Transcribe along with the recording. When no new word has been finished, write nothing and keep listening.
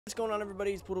What's going on,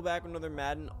 everybody? It's Poodle back with another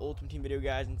Madden Ultimate Team video,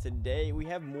 guys, and today we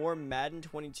have more Madden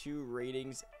 22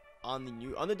 ratings on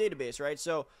the database, right?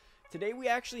 So today we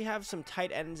actually have some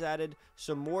tight ends added,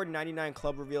 some more 99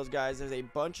 club reveals, guys. There's a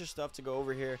bunch of stuff to go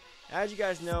over here. As you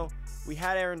guys know, we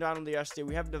had Aaron Donald yesterday.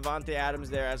 We have Devontae Adams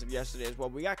there as of yesterday as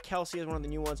well. We got Kelce as one of the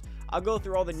new ones. I'll go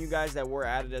through all the new guys that were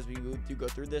added as we do go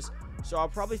through this. So I'll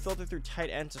probably filter through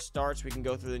tight ends to start so we can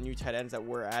go through the new tight ends that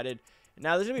were added.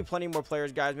 Now, there's going to be plenty more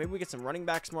players, guys. Maybe we get some running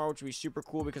backs tomorrow, which would be super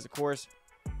cool because, of course,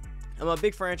 I'm a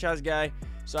big franchise guy,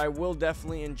 so I will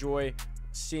definitely enjoy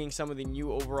seeing some of the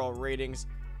new overall ratings.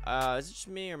 Is it just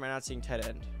me, or am I not seeing tight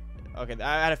end? Okay,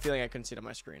 I had a feeling I couldn't see it on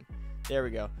my screen. There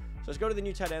we go. So let's go to the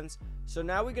new tight ends. So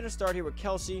now we're going to start here with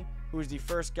Kelce, who is the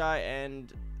first guy,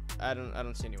 and I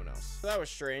don't see anyone else. So that was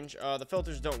strange. The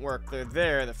filters don't work. They're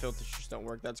there. The filters just don't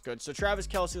work. That's good. So Travis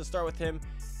Kelce, let's start with him.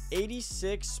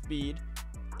 86 speed.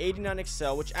 89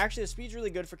 excel, which actually the speed's really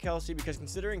good for Kelce because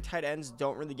considering tight ends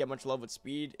don't really get much love with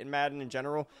speed in Madden in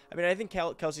general. I mean, I think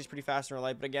Kelce's pretty fast in real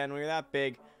life, but again, when you're that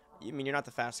big, I mean, you're not the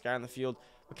fastest guy on the field.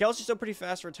 But Kelce's still pretty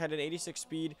fast for a tight end, 86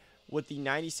 speed with the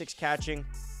 96 catching.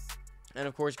 And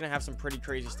of course, going to have some pretty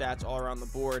crazy stats all around the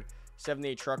board.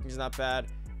 78 trucking is not bad.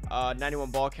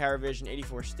 91 ball carry vision,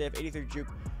 84 stiff, 83 juke.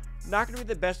 Not going to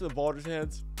be the best with the ball in his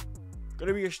hands. Going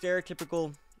to be your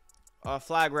stereotypical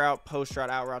flag route, post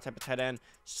route, out route type of tight end,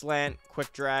 slant,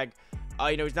 quick drag.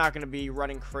 You know, he's not going to be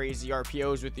running crazy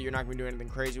RPOs with you. You're not going to do anything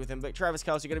crazy with him. But Travis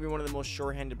Kelce going to be one of the most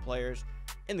sure-handed players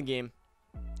in the game.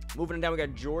 Moving on down, we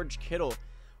got George Kittle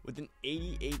with an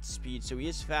 88 speed. So he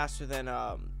is faster than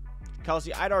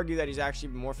Kelce. I'd argue that he's actually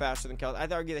more faster than Kelce.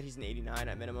 I'd argue that he's an 89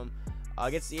 at minimum.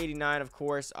 Gets the 89, of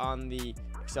course, on the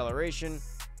acceleration.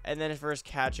 And then for his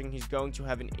catching, he's going to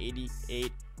have an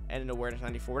 88 and an awareness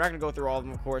 94. We're not going to go through all of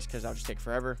them, of course, because that'll just take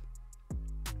forever.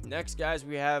 Next, guys,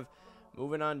 we have,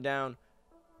 moving on down,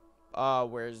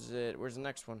 where's the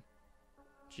next one?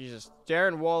 Jesus.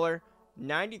 Darren Waller,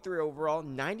 93 overall,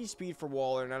 90 speed for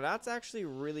Waller. Now, that's actually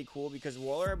really cool because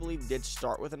Waller, I believe, did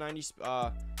start with a 90.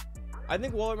 I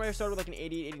think Waller might have started with like an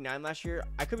 88, 89 last year.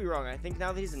 I could be wrong. I think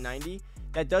now that he's a 90,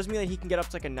 that does mean that he can get up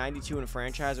to like a 92 in a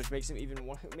franchise, which makes him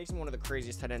one of the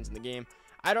craziest tight ends in the game.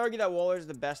 I'd argue that Waller is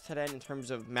the best tight end in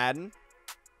terms of Madden,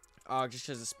 just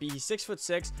because of speed. He's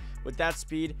 6'6" with that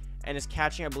speed, and his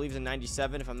catching, I believe, is a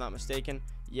 97, if I'm not mistaken.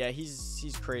 Yeah,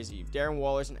 he's crazy. Darren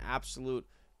Waller's an absolute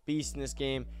beast in this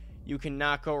game. You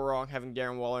cannot go wrong having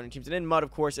Darren Waller in your teams. And in Mud,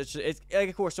 of course, it's like,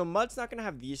 of course. So Mud's not gonna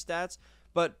have these stats,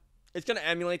 but it's gonna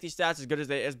emulate these stats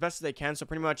as best as they can. So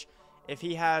pretty much, if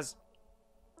he's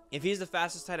the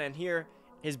fastest tight end here,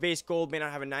 his base gold may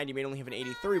not have a 90, may only have an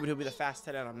 83, but he'll be the fastest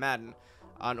tight end on Madden.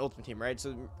 On Ultimate Team, right?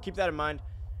 So keep that in mind.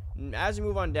 As we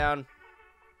move on down,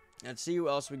 let's see who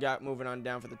else we got moving on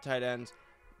down for the tight ends.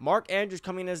 Mark Andrews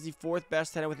coming in as the fourth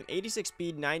best tight end with an 86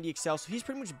 speed, 90 excel. So he's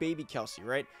pretty much baby Kelce,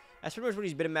 right? That's pretty much what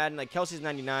he's been in Madden. Like Kelce's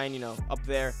 99, you know, up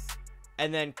there.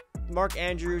 And then Mark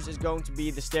Andrews is going to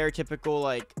be the stereotypical,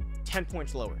 like, 10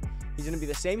 points lower. He's going to be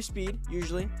the same speed,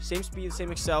 usually. Same speed,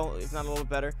 same excel, if not a little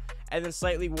bit better. And then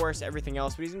slightly worse everything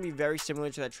else. But he's going to be very similar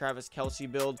to that Travis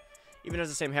Kelce build. Even has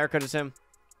the same haircut as him.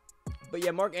 But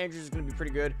yeah, Mark Andrews is going to be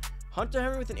pretty good. Hunter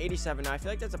Henry with an 87. Now, I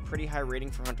feel like that's a pretty high rating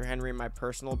for Hunter Henry, in my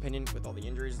personal opinion, with all the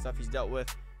injuries and stuff he's dealt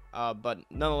with. But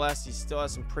nonetheless, he still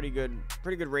has some pretty good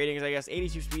ratings, I guess.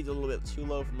 82 speed's a little bit too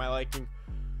low for my liking.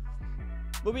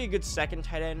 Will be a good second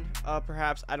tight end,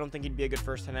 perhaps. I don't think he'd be a good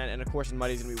first tight end. And, of course, in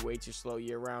Muddy, he's going to be way too slow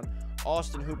year-round.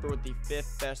 Austin Hooper with the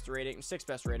sixth best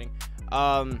rating.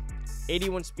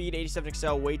 81 speed, 87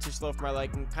 excel, way too slow for my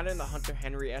liking. Kind of in the Hunter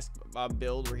Henry-esque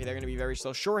build where they're going to be very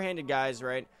slow. Sure-handed guys,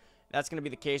 right? That's going to be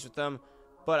the case with them.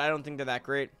 But I don't think they're that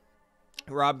great.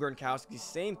 Rob Gronkowski,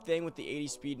 same thing with the 80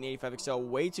 speed and 85 excel,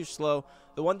 way too slow.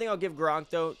 The one thing I'll give Gronk,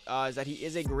 though, is that he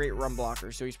is a great run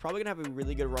blocker. So he's probably going to have a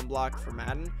really good run block for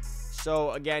Madden.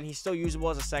 So, again, he's still usable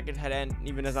as a second tight end,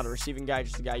 even as not a receiving guy,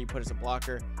 just a guy you put as a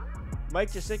blocker.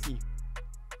 Mike Gesicki,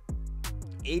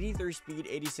 83 speed,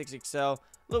 86 excel.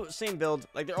 Same build.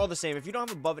 Like, they're all the same. If you don't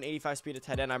have above an 85 speed at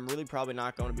tight end, I'm really probably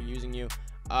not going to be using you.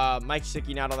 Mike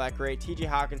Gesicki, not all that great. TJ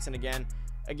Hawkinson, again,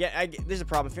 there's a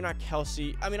problem. If you're not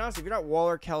Kelce, I mean, honestly, if you're not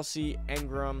Waller, Kelce,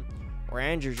 Ingram, or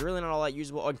Andrews, you're really not all that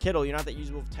usable. On Kittle, you're not that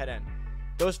usable for tight end.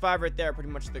 Those five right there are pretty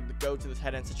much the go to the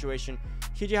tight end situation.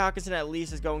 TJ Hawkinson at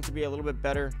least is going to be a little bit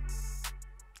better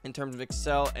in terms of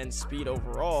excel and speed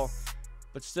overall.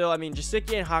 But still, I mean,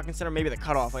 Gesicki and Hawkinson are maybe the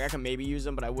cutoff. Like, I can maybe use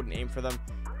them, but I wouldn't aim for them.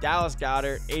 Dallas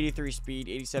Goedert, 83 speed,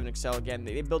 87 excel. Again,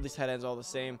 they build these tight ends all the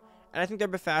same. And I think they're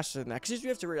a bit faster than that. Because here's what you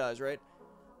have to realize, right?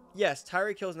 Yes,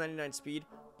 Tyreek Hill's 99 speed,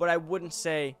 but I wouldn't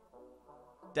say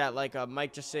that, like,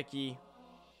 Mike Gesicki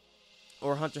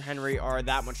or Hunter Henry are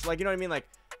that much. Like, you know what I mean? Like,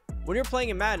 when you're playing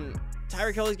in Madden,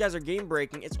 Tyreek Hill, these guys are game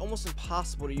breaking. It's almost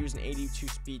impossible to use an 82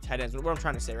 speed tight ends. What I'm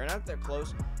trying to say, right? Not that they're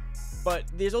close, but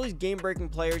there's all these game breaking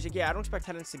players. Like, yeah, I don't expect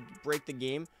tight ends to break the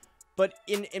game, but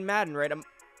in Madden, right?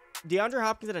 DeAndre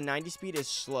Hopkins at a 90 speed is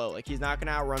slow. Like, he's not going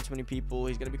to outrun too many people.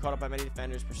 He's going to be caught up by many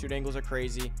defenders. Pursuit angles are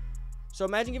crazy. So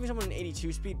imagine giving someone an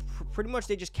 82 speed. Pretty much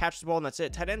they just catch the ball and that's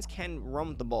it. Tight ends can run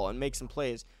with the ball and make some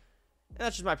plays. And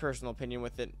that's just my personal opinion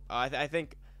with it. I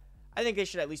think they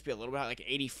should at least be a little bit like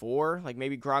 84. Like,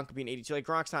 maybe Gronk could be an 82. Like,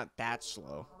 Gronk's not that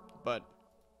slow. But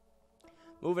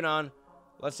moving on.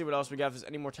 Let's see what else we got. If there's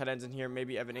any more tight ends in here.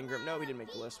 Maybe Evan Ingram. No, we didn't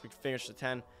make the list. We finished the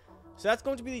 10. So that's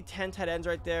going to be the 10 tight ends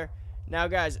right there. Now,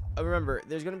 guys, remember,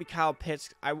 there's going to be Kyle Pitts.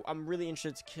 I'm really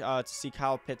interested to see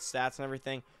Kyle Pitts' stats and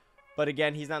everything. But,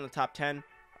 again, he's not in the top 10.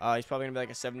 He's probably going to be like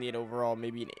a 78 overall.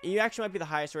 Maybe he actually might be the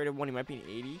highest rated one. He might be an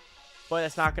 80. But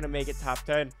that's not going to make it top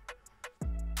 10.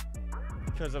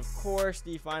 Because, of course,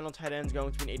 the final tight end is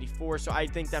going to be an 84. So I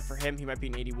think that for him, he might be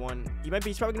an 81.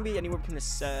 He's probably going to be anywhere between,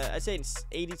 I'd say,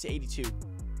 80 to 82.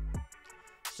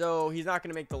 So he's not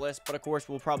going to make the list. But, of course,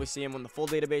 we'll probably see him when the full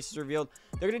database is revealed.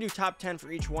 They're going to do top 10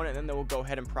 for each one. And then they will go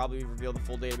ahead and probably reveal the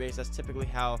full database. That's typically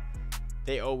how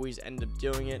they always end up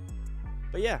doing it.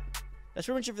 But, yeah. That's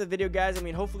pretty much it for the video, guys. I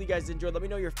mean, hopefully you guys enjoyed. Let me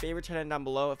know your favorite tight end down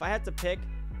below. If I had to pick,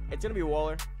 it's going to be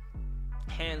Waller.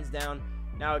 Hands down.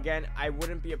 Now, again, I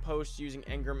wouldn't be opposed to using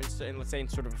Ingram in, let's say, in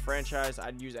sort of a franchise.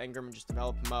 I'd use Ingram and just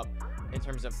develop him up. In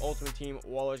terms of Ultimate Team,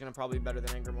 Waller's going to probably be better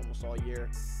than Ingram almost all year.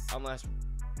 Unless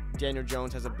Daniel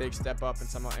Jones has a big step up and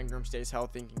somehow Ingram stays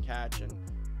healthy and can catch and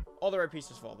all the right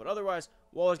pieces fall. But otherwise,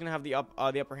 Waller's going to have the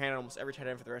upper hand on almost every tight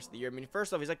end for the rest of the year. I mean,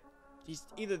 first off, he's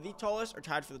either the tallest or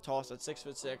tied for the tallest at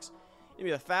 6'6". He'll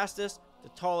be the fastest, the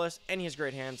tallest, and he has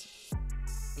great hands.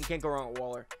 You can't go wrong with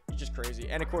Waller. He's just crazy.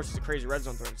 And, of course, he's a crazy red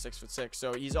zone threat at 6'6".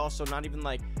 So he's also not even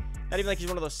like he's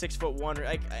one of those 6'1". Or,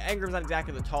 like, Ingram's not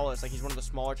exactly the tallest. Like, he's one of the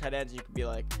smaller tight ends. And you could be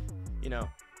like, you know,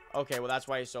 okay, well, that's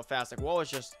why he's so fast. Like, Waller's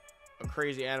just a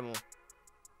crazy animal.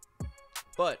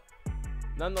 But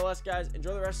nonetheless, guys,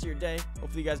 enjoy the rest of your day.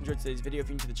 Hopefully you guys enjoyed today's video. If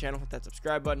you're new to the channel, hit that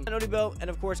subscribe button, notify bell, and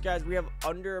of course, guys, we have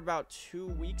under about 2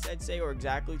 weeks, I'd say, or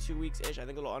exactly 2 weeks-ish, I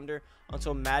think a little under,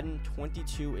 until Madden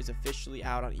 22 is officially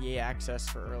out on EA Access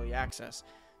for early access.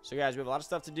 So, guys, we have a lot of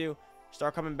stuff to do.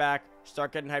 Start coming back.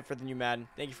 Start getting hyped for the new Madden.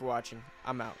 Thank you for watching.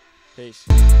 I'm out. Peace.